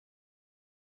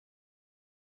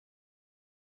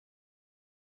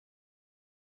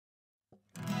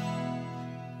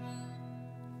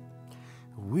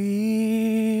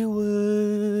We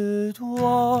would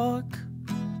walk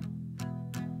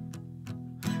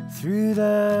through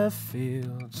the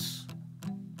fields,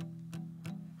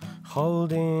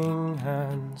 holding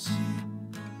hands.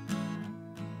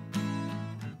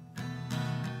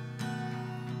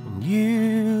 And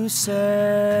you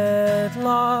said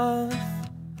love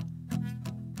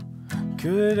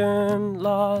couldn't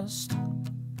last.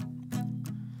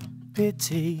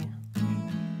 Pity.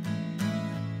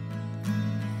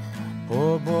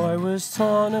 Poor boy was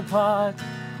torn apart,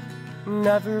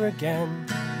 never again.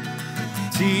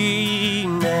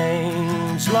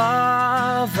 Teenage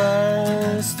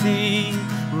lovers, teenage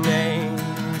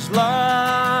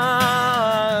lovers.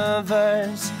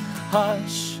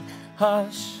 Hush,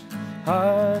 hush,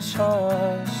 hush,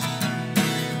 hush.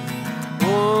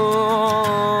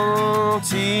 Oh,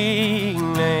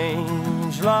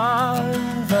 teenage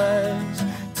lovers,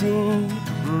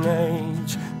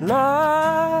 teenage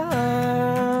lovers.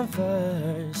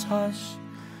 Hush,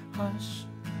 hush,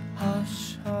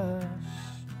 hush, hush.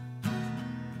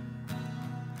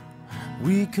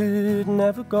 We could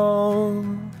never go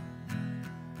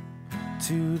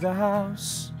to the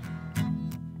house.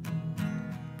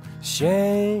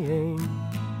 Shame.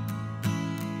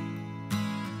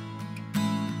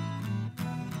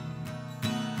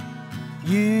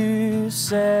 You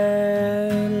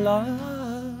said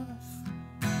love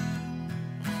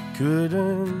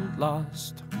couldn't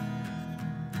last.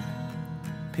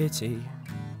 Pity.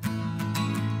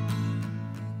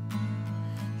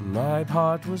 My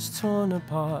part was torn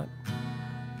apart,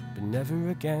 but never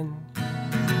again.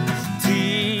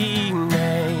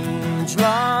 Teenage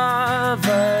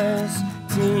lovers,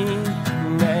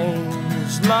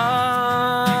 teenage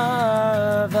lovers.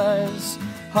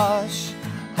 Hush,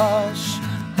 hush,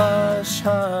 hush,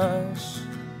 hush.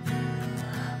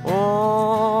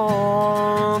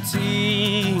 Oh,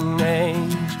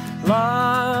 teenage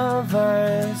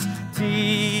lovers,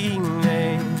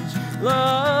 teenage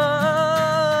lovers.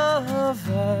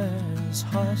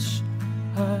 Hush,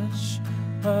 hush,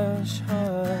 hush,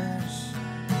 hush.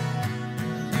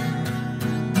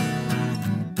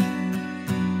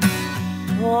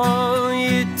 Oh,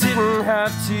 you didn't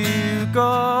have to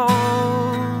go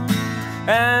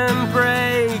and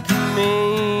break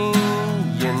me,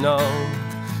 you know,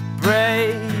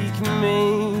 break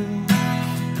me,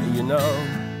 you know.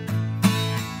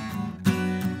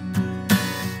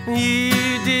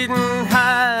 You didn't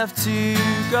have to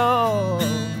go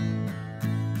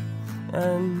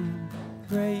and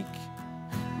break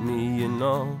me, you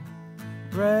know,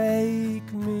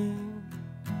 break me,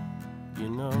 you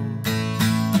know.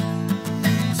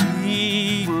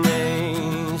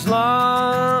 Teenage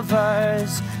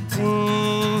lovers,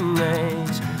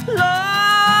 teenage lovers.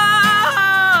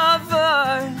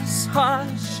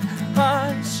 Hush,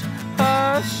 hush,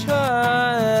 hush, hush.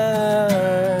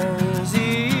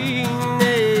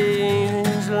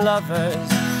 Teenage lovers.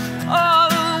 Oh,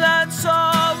 that's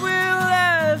all we'll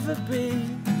ever be.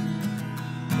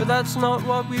 But that's not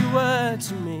what we were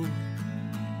to me.